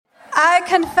I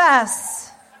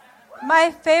confess,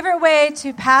 my favorite way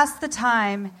to pass the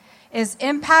time is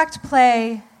impact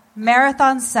play,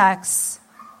 marathon sex,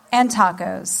 and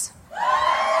tacos.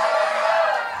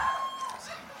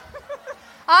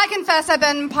 I confess I've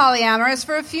been polyamorous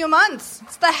for a few months.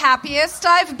 It's the happiest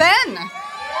I've been.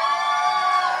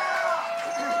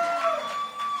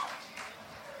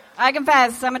 I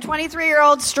confess I'm a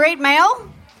 23-year-old straight male.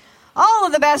 All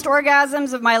of the best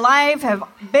orgasms of my life have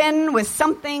been with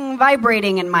something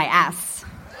vibrating in my ass.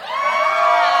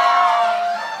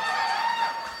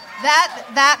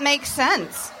 That makes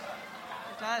sense.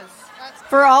 It does.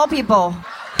 For all people.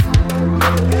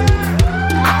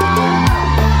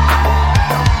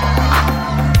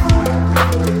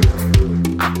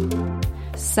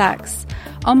 Sex.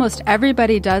 Almost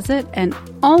everybody does it, and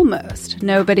almost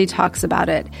nobody talks about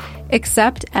it,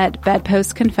 except at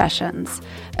Bedpost Confessions,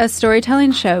 a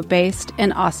storytelling show based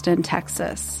in Austin,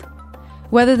 Texas.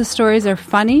 Whether the stories are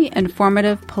funny,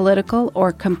 informative, political,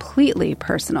 or completely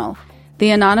personal,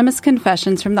 the anonymous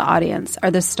confessions from the audience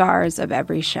are the stars of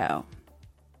every show.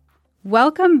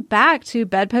 Welcome back to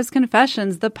Bedpost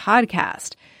Confessions, the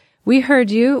podcast. We heard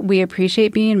you, we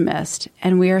appreciate being missed,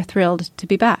 and we are thrilled to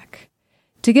be back.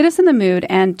 To get us in the mood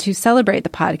and to celebrate the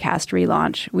podcast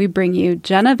relaunch, we bring you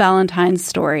Jenna Valentine's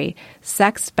story,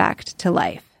 Sex Back to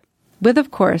Life, with,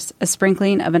 of course, a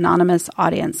sprinkling of anonymous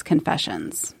audience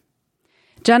confessions.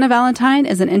 Jenna Valentine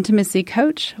is an intimacy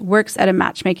coach, works at a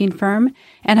matchmaking firm,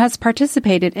 and has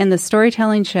participated in the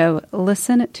storytelling show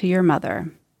Listen to Your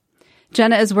Mother.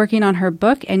 Jenna is working on her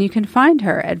book, and you can find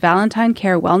her at Valentine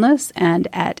Care Wellness and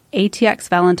at ATX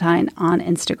Valentine on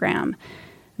Instagram.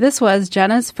 This was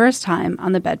Jenna's first time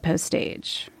on the Bedpost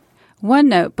stage. One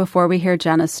note before we hear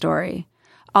Jenna's story.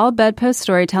 All Bedpost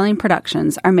storytelling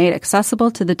productions are made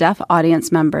accessible to the deaf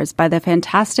audience members by the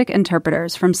fantastic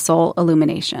interpreters from Soul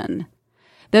Illumination.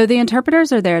 Though the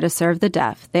interpreters are there to serve the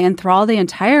deaf, they enthrall the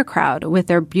entire crowd with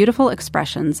their beautiful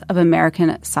expressions of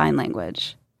American Sign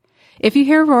Language. If you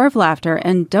hear a roar of laughter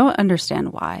and don't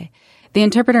understand why, the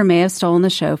interpreter may have stolen the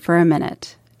show for a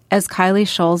minute, as Kylie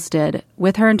Scholes did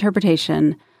with her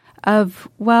interpretation of,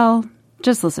 well,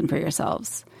 just listen for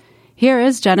yourselves. Here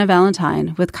is Jenna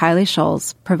Valentine with Kylie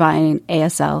Scholes providing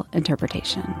ASL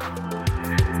interpretation.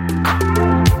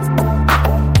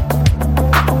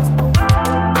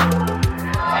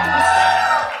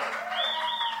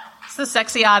 It's a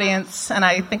sexy audience, and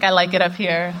I think I like it up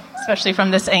here, especially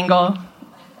from this angle.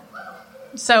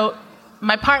 So,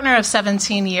 my partner of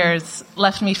 17 years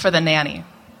left me for the nanny.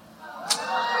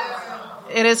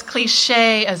 It is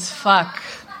cliche as fuck.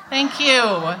 Thank you.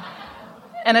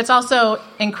 And it's also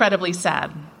incredibly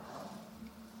sad.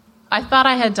 I thought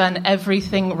I had done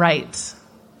everything right.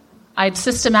 I'd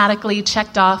systematically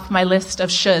checked off my list of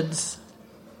shoulds.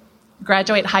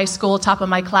 Graduate high school, top of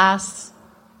my class?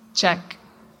 Check.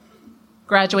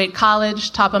 Graduate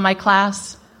college, top of my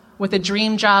class, with a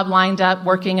dream job lined up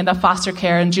working in the foster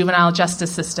care and juvenile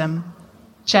justice system?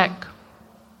 Check.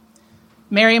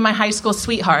 Marry my high school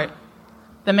sweetheart,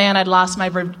 the man I'd lost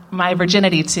my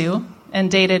virginity to and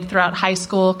dated throughout high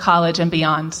school, college, and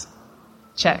beyond?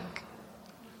 Check.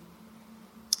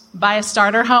 Buy a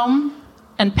starter home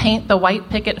and paint the white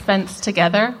picket fence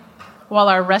together while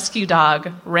our rescue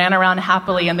dog ran around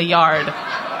happily in the yard?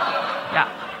 Yeah.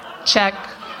 Check.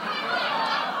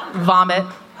 Vomit.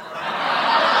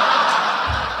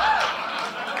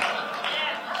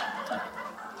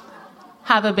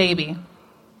 Have a baby.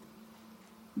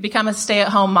 Become a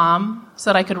stay-at-home mom so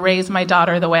that I could raise my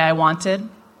daughter the way I wanted,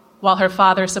 while her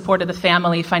father supported the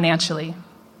family financially.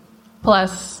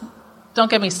 Plus,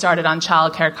 don't get me started on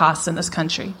childcare costs in this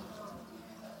country.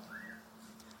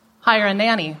 Hire a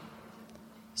nanny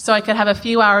so I could have a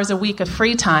few hours a week of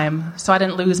free time so I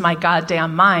didn't lose my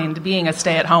goddamn mind being a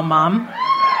stay-at-home mom.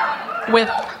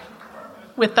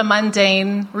 With the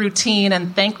mundane, routine,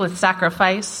 and thankless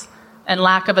sacrifice and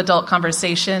lack of adult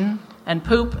conversation and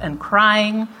poop and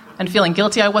crying and feeling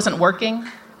guilty I wasn't working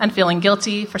and feeling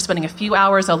guilty for spending a few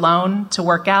hours alone to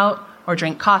work out or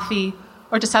drink coffee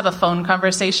or just have a phone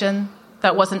conversation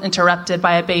that wasn't interrupted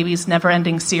by a baby's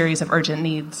never-ending series of urgent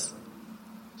needs.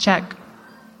 Check.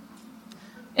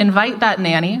 Invite that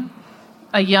nanny,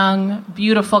 a young,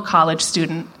 beautiful college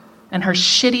student, and her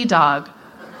shitty dog.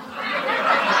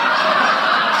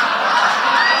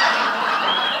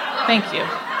 Thank you.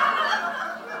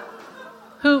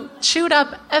 Who chewed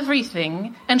up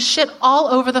everything and shit all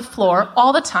over the floor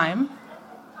all the time,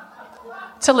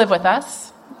 to live with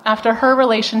us after her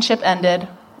relationship ended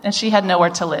and she had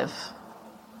nowhere to live.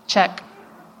 Check.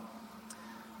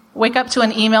 Wake up to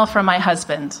an email from my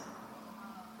husband.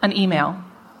 An email.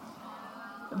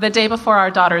 The day before our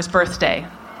daughter's birthday.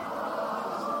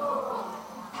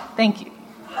 Thank you.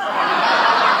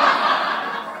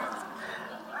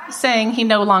 Saying he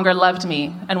no longer loved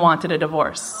me and wanted a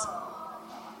divorce.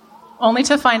 Only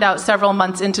to find out several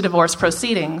months into divorce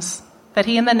proceedings that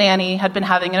he and the nanny had been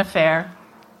having an affair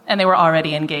and they were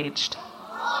already engaged.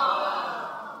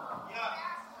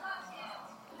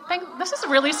 This is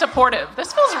really supportive.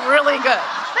 This feels really good.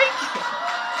 Thank you.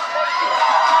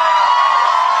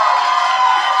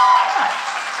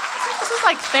 This is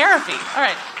like therapy. All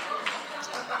right.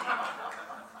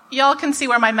 Y'all can see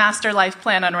where my master life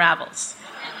plan unravels.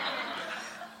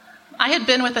 I had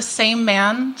been with the same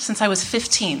man since I was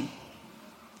 15.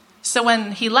 So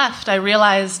when he left, I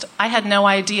realized I had no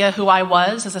idea who I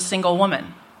was as a single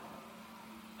woman.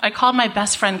 I called my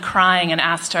best friend crying and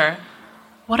asked her,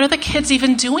 "What are the kids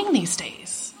even doing these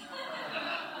days?"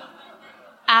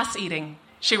 "Ass eating,"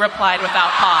 she replied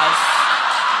without pause.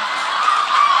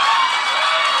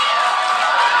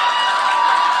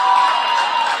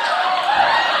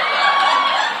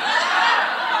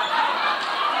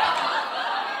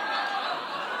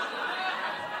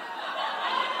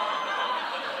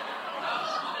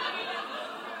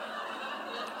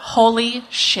 Holy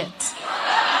shit.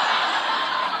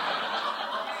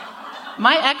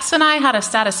 My ex and I had a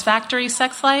satisfactory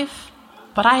sex life,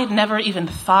 but I had never even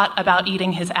thought about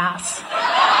eating his ass.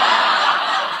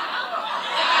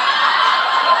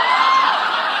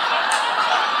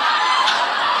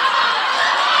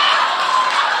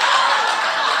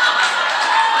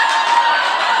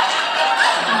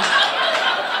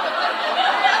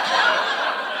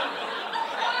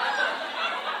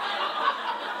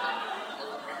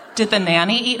 Did the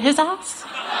nanny eat his ass?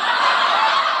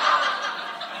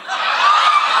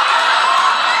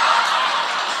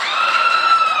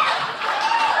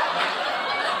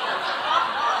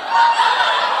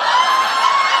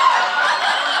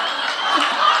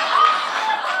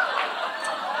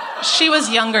 She was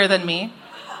younger than me,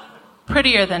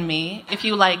 prettier than me, if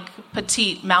you like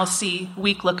petite, mousy,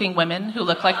 weak-looking women who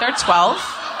look like they're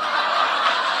 12.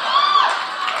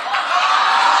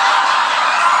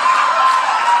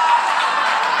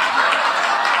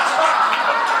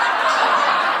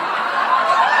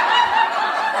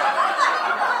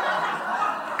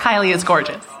 Kylie is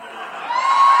gorgeous.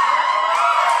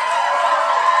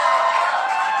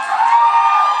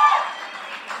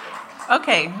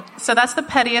 Okay, so that's the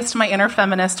pettiest my inner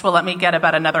feminist will let me get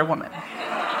about another woman.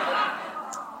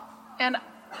 And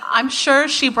I'm sure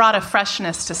she brought a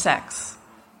freshness to sex.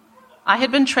 I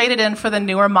had been traded in for the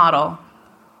newer model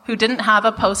who didn't have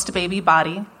a post-baby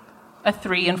body, a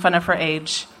 3 in front of her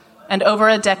age, and over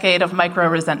a decade of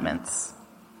micro-resentments.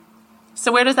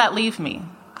 So where does that leave me?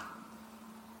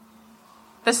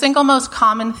 The single most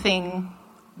common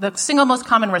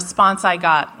response I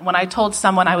got when I told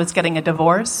someone I was getting a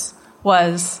divorce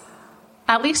was,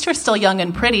 "At least you're still young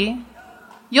and pretty.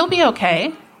 You'll be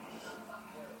okay."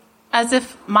 As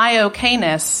if my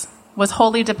okayness was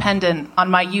wholly dependent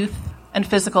on my youth and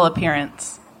physical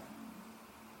appearance.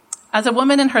 As a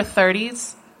woman in her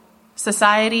 30s,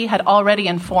 society had already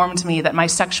informed me that my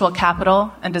sexual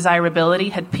capital and desirability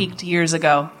had peaked years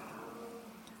ago.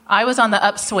 I was on the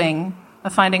upswing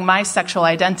of finding my sexual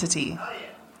identity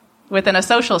within a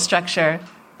social structure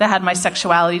that had my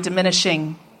sexuality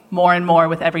diminishing more and more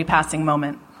with every passing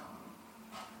moment.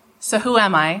 So who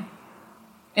am I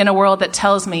in a world that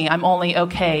tells me I'm only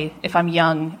okay if I'm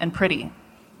young and pretty?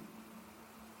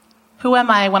 Who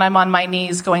am I when I'm on my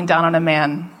knees going down on a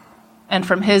man, and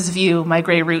from his view, my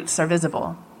gray roots are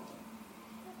visible?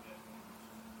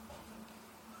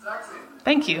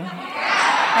 Thank you.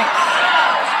 Thanks.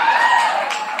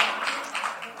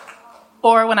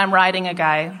 Or when I'm riding a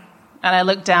guy, and I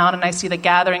look down and I see the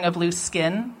gathering of loose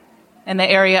skin and the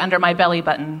area under my belly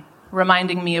button,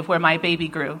 reminding me of where my baby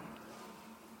grew.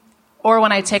 Or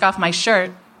when I take off my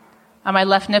shirt, and my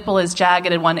left nipple is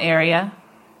jagged in one area,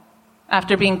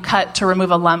 after being cut to remove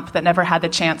a lump that never had the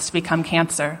chance to become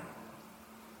cancer.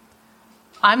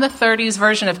 I'm the 30s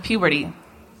version of puberty,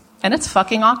 and it's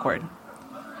fucking awkward.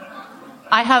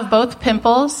 I have both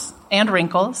pimples and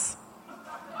wrinkles.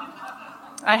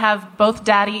 I have both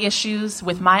daddy issues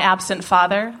with my absent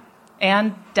father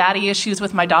and daddy issues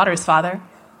with my daughter's father.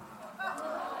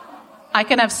 I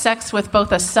can have sex with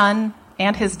both a son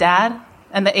and his dad,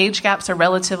 and the age gaps are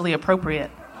relatively appropriate.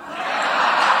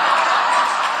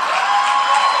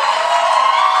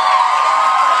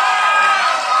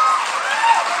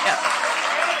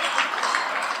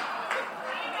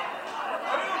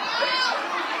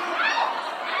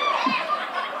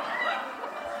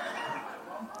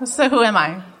 So who am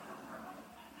I?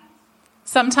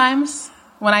 Sometimes,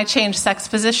 when I change sex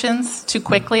positions too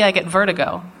quickly, I get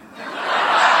vertigo.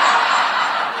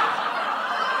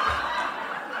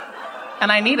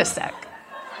 and I need a sec.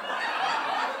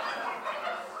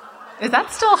 Is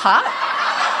that still hot?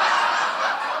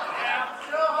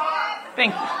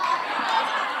 Thank you.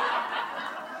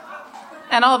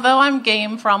 And although I'm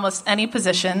game for almost any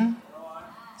position,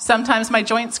 sometimes my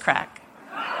joints crack.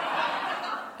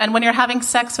 And when you're having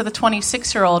sex with a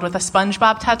 26-year-old with a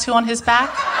SpongeBob tattoo on his back,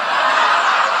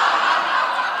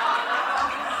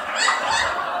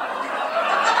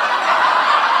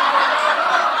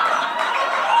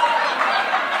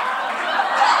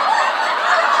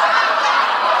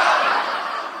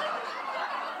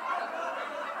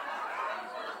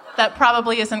 that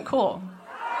probably isn't cool.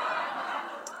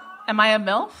 Am I a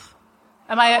MILF?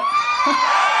 Am I a...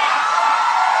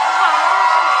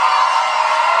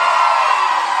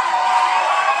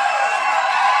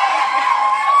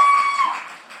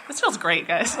 This feels great,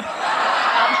 guys.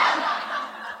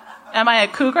 Am I a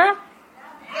cougar?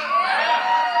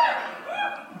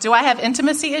 Do I have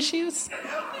intimacy issues?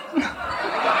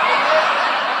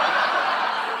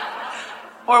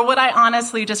 Or would I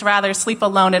honestly just rather sleep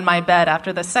alone in my bed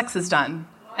after the sex is done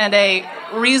and a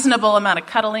reasonable amount of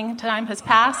cuddling time has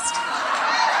passed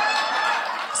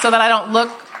so that I don't look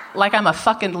like I'm a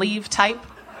fucking leave type?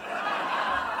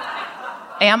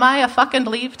 Am I a fucking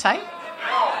leave type?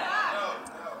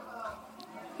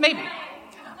 Maybe.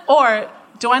 Or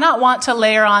do I not want to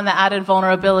layer on the added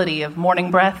vulnerability of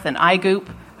morning breath and eye goop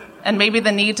and maybe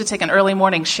the need to take an early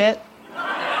morning shit?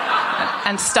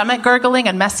 And stomach gurgling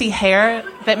and messy hair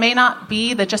that may not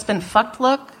be the just been fucked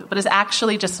look, but is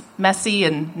actually just messy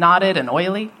and knotted and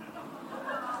oily?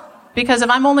 Because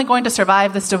if I'm only going to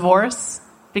survive this divorce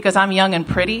because I'm young and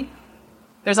pretty,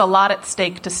 there's a lot at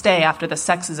stake to stay after the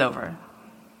sex is over.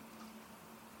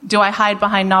 Do I hide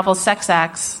behind novel sex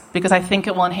acts because I think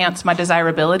it will enhance my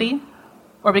desirability,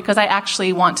 or because I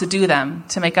actually want to do them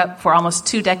to make up for almost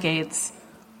 2 decades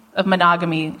of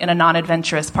monogamy in a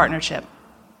non-adventurous partnership?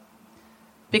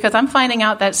 Because I'm finding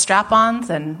out that strap-ons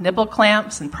and nipple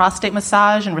clamps and prostate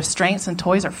massage and restraints and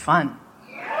toys are fun.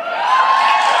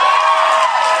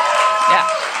 Yeah.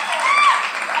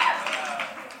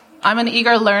 I'm an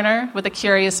eager learner with a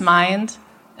curious mind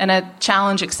and a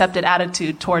challenge-accepted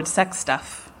attitude towards sex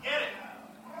stuff.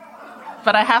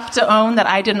 But I have to own that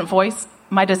I didn't voice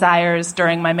my desires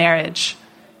during my marriage.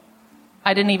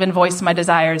 I didn't even voice my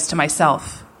desires to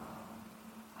myself.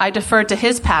 I deferred to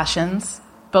his passions,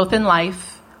 both in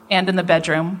life and in the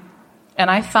bedroom,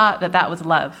 and I thought that that was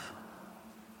love.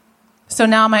 So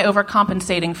now am I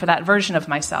overcompensating for that version of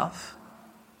myself?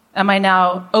 Am I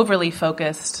now overly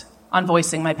focused on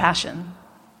voicing my passion?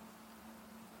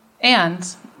 And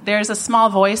there's a small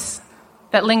voice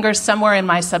that lingers somewhere in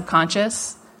my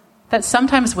subconscious that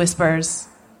sometimes whispers,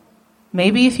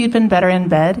 maybe if you'd been better in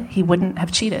bed, he wouldn't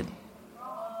have cheated.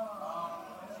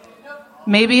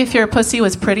 Maybe if your pussy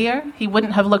was prettier, he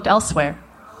wouldn't have looked elsewhere.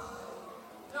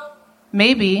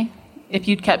 Maybe, if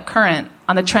you'd kept current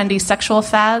on the trendy sexual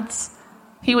fads,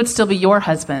 he would still be your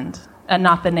husband and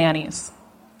not the nanny's.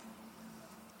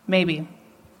 Maybe.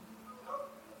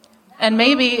 And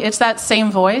maybe it's that same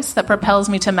voice that propels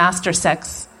me to master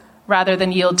sex rather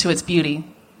than yield to its beauty.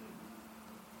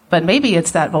 But maybe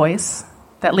it's that voice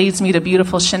that leads me to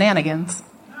beautiful shenanigans,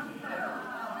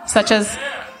 such as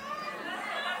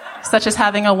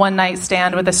having a one-night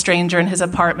stand with a stranger in his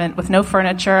apartment with no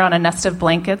furniture on a nest of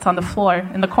blankets on the floor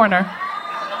in the corner.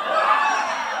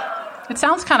 It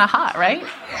sounds kind of hot, right?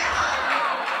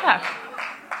 Yeah.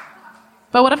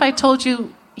 But what if I told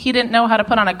you he didn't know how to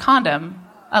put on a condom,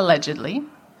 allegedly?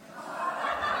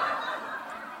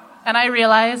 And I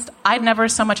realized I'd never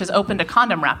so much as opened a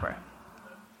condom wrapper.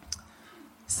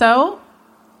 So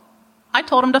I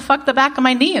told him to fuck the back of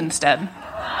my knee instead.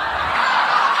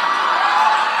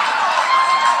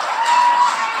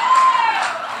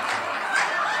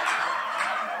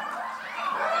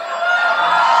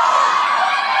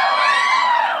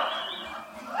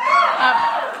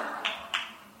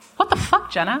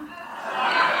 Jenna.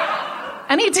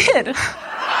 And he did.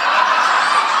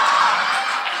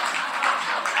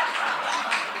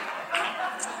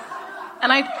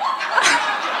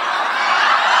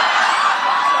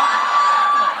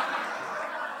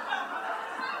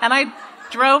 And I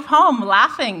drove home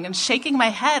laughing and shaking my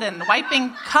head and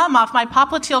wiping cum off my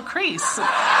popliteal crease.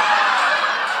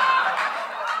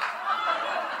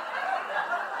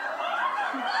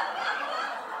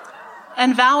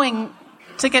 And vowing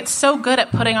to get so good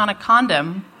at putting on a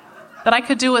condom that I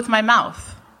could do with my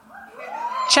mouth.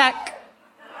 Check.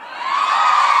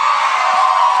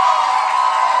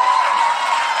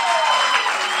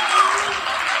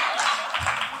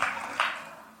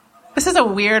 This is a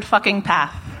weird fucking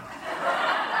path.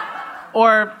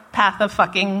 Or path of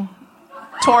fucking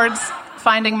towards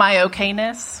finding my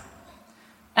okayness.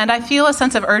 And I feel a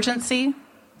sense of urgency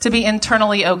to be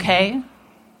internally okay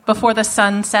before the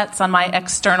sun sets on my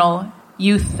external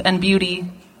youth and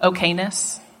beauty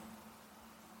okayness.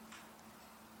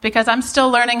 Because I'm still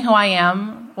learning who I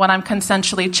am when I'm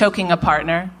consensually choking a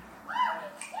partner.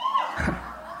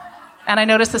 And I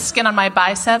notice the skin on my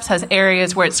biceps has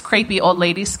areas where it's crepey old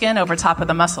lady skin over top of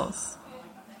the muscles.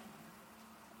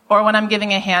 Or when I'm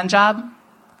giving a hand job,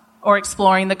 or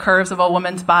exploring the curves of a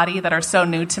woman's body that are so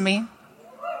new to me.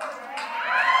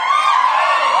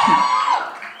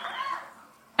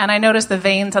 And I notice the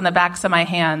veins on the backs of my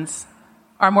hands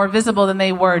are more visible than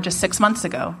they were just 6 months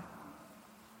ago.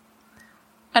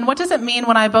 And what does it mean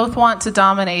when I both want to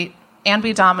dominate and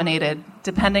be dominated,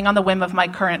 depending on the whim of my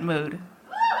current mood?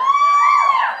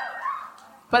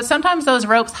 But sometimes those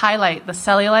ropes highlight the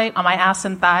cellulite on my ass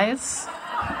and thighs.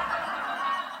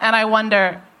 And I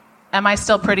wonder, am I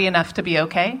still pretty enough to be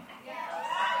okay?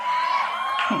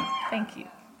 Thank you.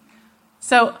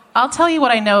 So I'll tell you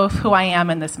what I know of who I am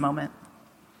in this moment.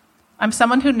 I'm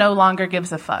someone who no longer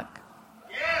gives a fuck.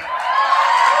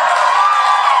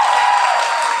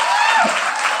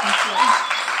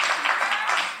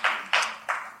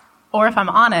 Or if I'm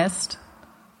honest,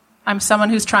 I'm someone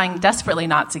who's trying desperately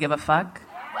not to give a fuck.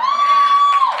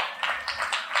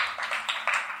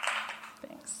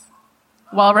 Thanks.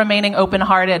 While remaining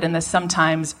open-hearted in this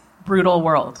sometimes brutal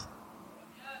world.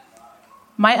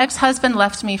 My ex-husband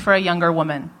left me for a younger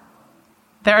woman.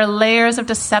 There are layers of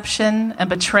deception and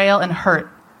betrayal and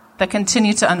hurt that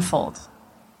continue to unfold.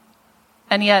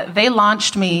 And yet they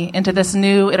launched me into this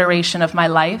new iteration of my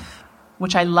life,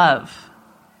 which I love.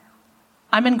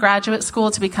 I'm in graduate school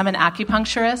to become an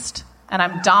acupuncturist, and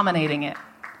I'm dominating it.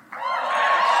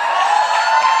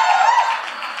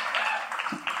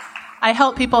 I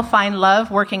help people find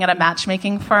love working at a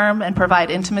matchmaking firm and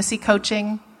provide intimacy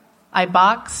coaching. I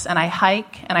box, and I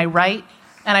hike, and I write,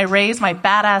 and I raise my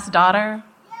badass daughter.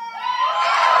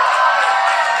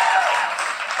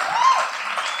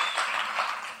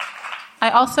 I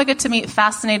also get to meet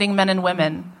fascinating men and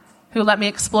women who let me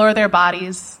explore their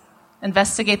bodies,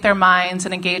 investigate their minds,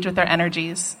 and engage with their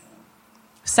energies.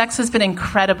 Sex has been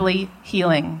incredibly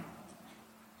healing.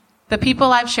 The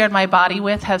people I've shared my body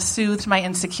with have soothed my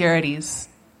insecurities.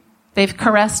 They've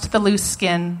caressed the loose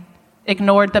skin,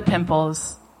 ignored the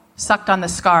pimples, sucked on the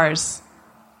scars,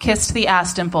 kissed the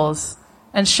ass dimples,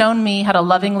 and shown me how to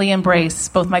lovingly embrace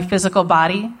both my physical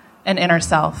body and inner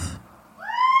self.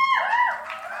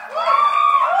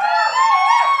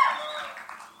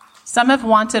 Some have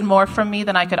wanted more from me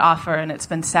than I could offer, and it's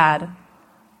been sad.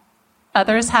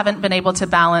 Others haven't been able to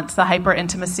balance the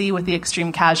hyper-intimacy with the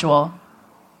extreme casual.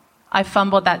 I've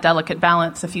fumbled that delicate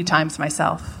balance a few times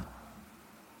myself.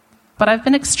 But I've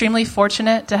been extremely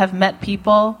fortunate to have met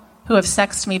people who have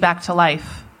sexed me back to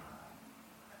life.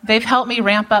 They've helped me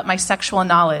ramp up my sexual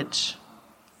knowledge.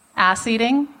 Ass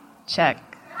eating? Check.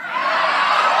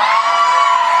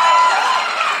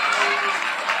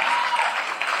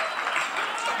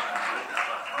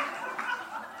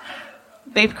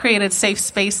 They've created safe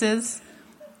spaces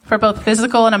for both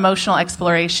physical and emotional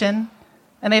exploration,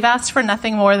 and they've asked for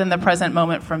nothing more than the present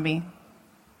moment from me.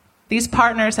 These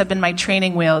partners have been my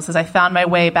training wheels as I found my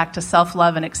way back to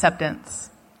self-love and acceptance.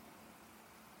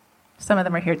 Some of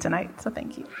them are here tonight, so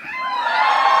thank you.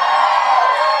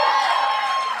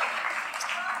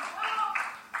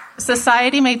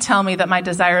 Society may tell me that my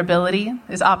desirability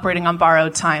is operating on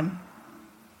borrowed time.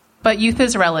 But youth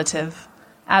is relative,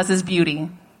 as is beauty.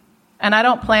 And I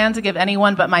don't plan to give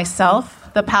anyone but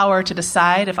myself the power to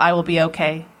decide if I will be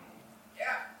okay.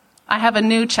 I have a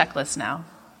new checklist now.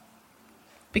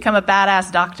 Become a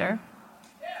badass doctor.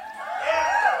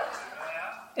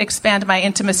 Expand my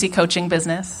intimacy coaching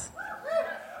business.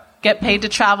 Get paid to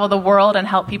travel the world and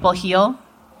help people heal.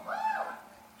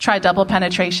 Try double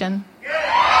penetration.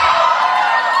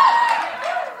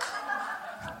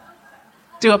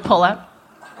 Do a pull-up.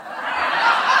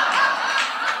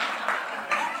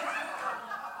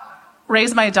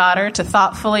 Raise my daughter to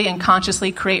thoughtfully and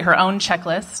consciously create her own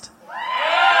checklist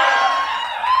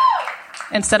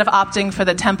instead of opting for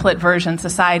the template version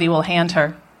society will hand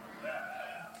her.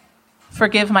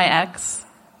 Forgive my ex.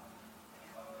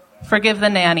 Forgive the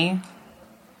nanny.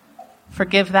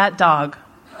 Forgive that dog.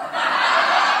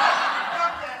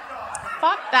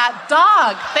 Fuck that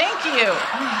dog. Thank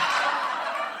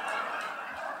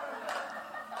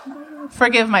you.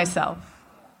 Forgive myself.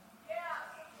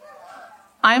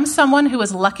 I'm someone who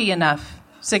was lucky enough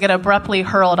to get abruptly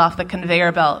hurled off the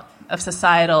conveyor belt of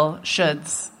societal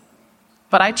shoulds,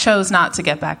 but I chose not to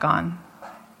get back on.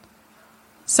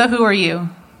 So who are you?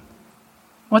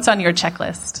 What's on your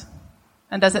checklist?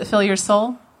 And does it fill your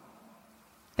soul?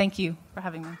 Thank you for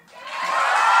having me.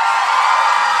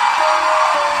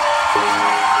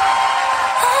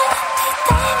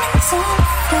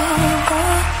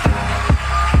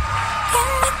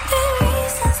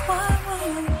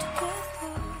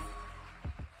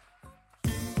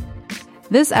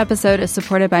 This episode is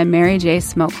supported by Mary J.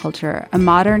 Smoke Culture, a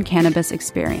modern cannabis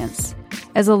experience.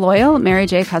 As a loyal Mary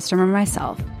J. customer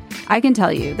myself, I can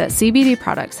tell you that CBD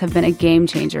products have been a game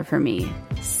changer for me.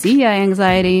 See ya,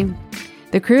 anxiety.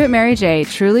 The crew at Mary J.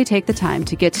 truly take the time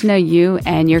to get to know you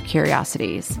and your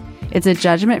curiosities. It's a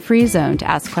judgment-free zone to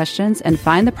ask questions and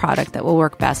find the product that will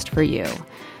work best for you.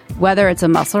 Whether it's a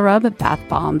muscle rub, bath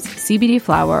bombs, CBD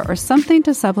flower, or something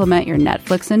to supplement your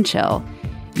Netflix and chill,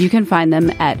 you can find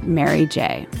them at Mary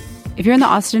J. If you're in the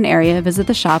Austin area, visit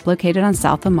the shop located on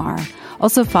South Lamar.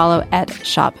 Also follow at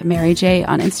Shop Mary J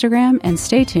on Instagram and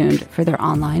stay tuned for their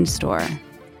online store.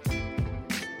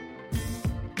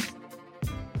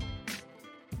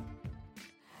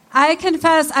 I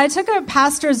confess I took a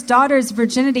pastor's daughter's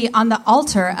virginity on the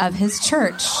altar of his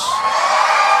church.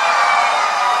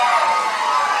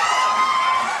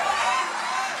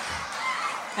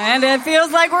 And it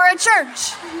feels like we're at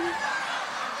church.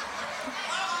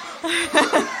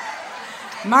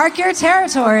 Mark your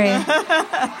territory.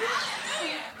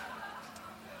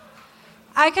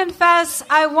 I confess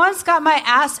I once got my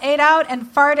ass ate out and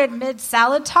farted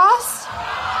mid-salad toss.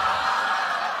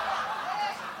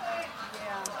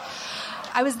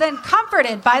 I was then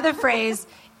comforted by the phrase,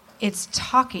 "It's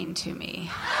talking to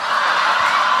me."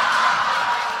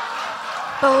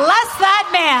 Bless that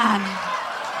man.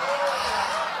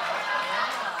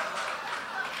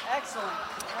 Excellent.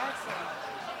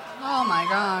 Oh my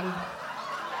God.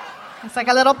 It's like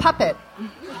a little puppet.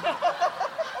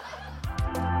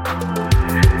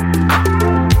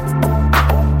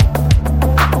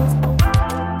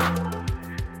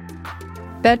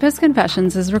 Bedpost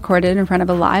Confessions is recorded in front of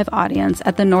a live audience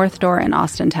at the North Door in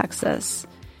Austin, Texas.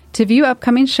 To view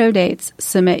upcoming show dates,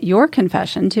 submit your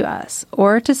confession to us,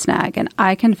 or to snag an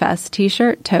I Confess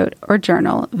t-shirt, tote, or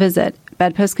journal, visit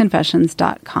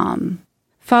bedpostconfessions.com.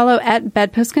 Follow at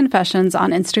Bedpost Confessions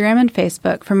on Instagram and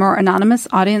Facebook for more anonymous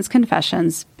audience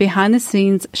confessions,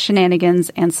 behind-the-scenes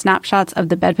shenanigans, and snapshots of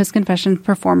the Bedpost Confessions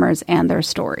performers and their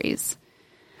stories.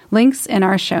 Links in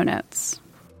our show notes.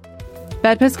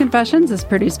 Bedpost Confessions is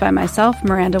produced by myself,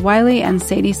 Miranda Wiley, and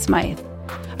Sadie Smythe.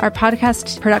 Our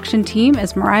podcast production team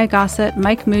is Mariah Gossett,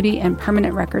 Mike Moody, and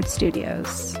Permanent Record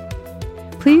Studios.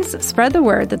 Please spread the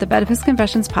word that the Bedpost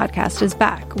Confessions podcast is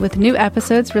back, with new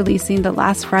episodes releasing the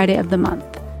last Friday of the month.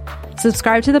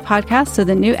 Subscribe to the podcast so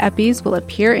the new epis will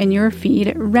appear in your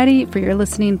feed, ready for your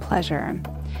listening pleasure.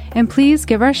 And please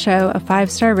give our show a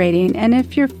 5-star rating, and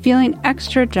if you're feeling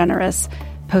extra generous,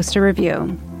 post a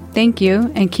review. Thank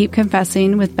you, and keep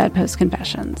confessing with Bedpost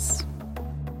Confessions.